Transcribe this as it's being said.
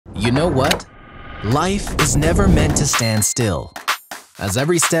know what? Life is never meant to stand still, as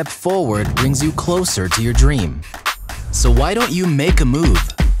every step forward brings you closer to your dream. So why don't you make a move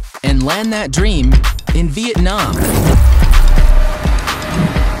and land that dream in Vietnam?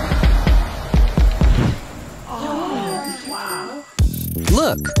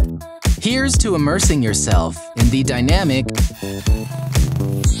 Look, here's to immersing yourself in the dynamic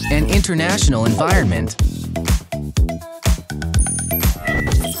and international environment.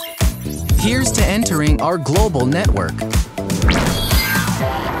 Here's to entering our global network.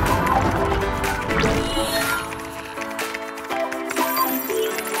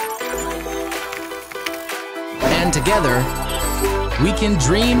 And together, we can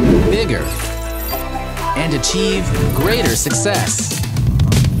dream bigger and achieve greater success.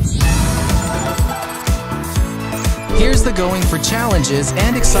 Here's the going for challenges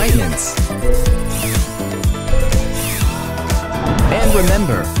and excitements. And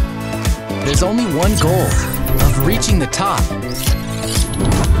remember, there's only one goal of reaching the top.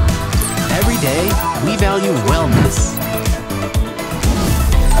 Every day, we value wellness,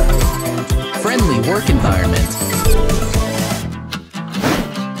 friendly work environment,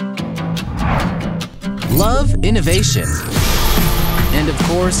 love innovation, and of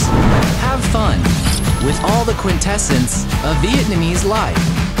course, have fun with all the quintessence of Vietnamese life.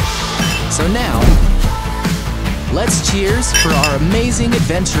 So now, let's cheers for our amazing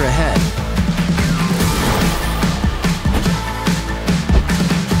adventure ahead.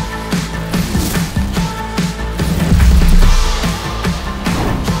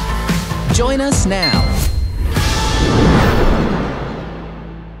 Join us now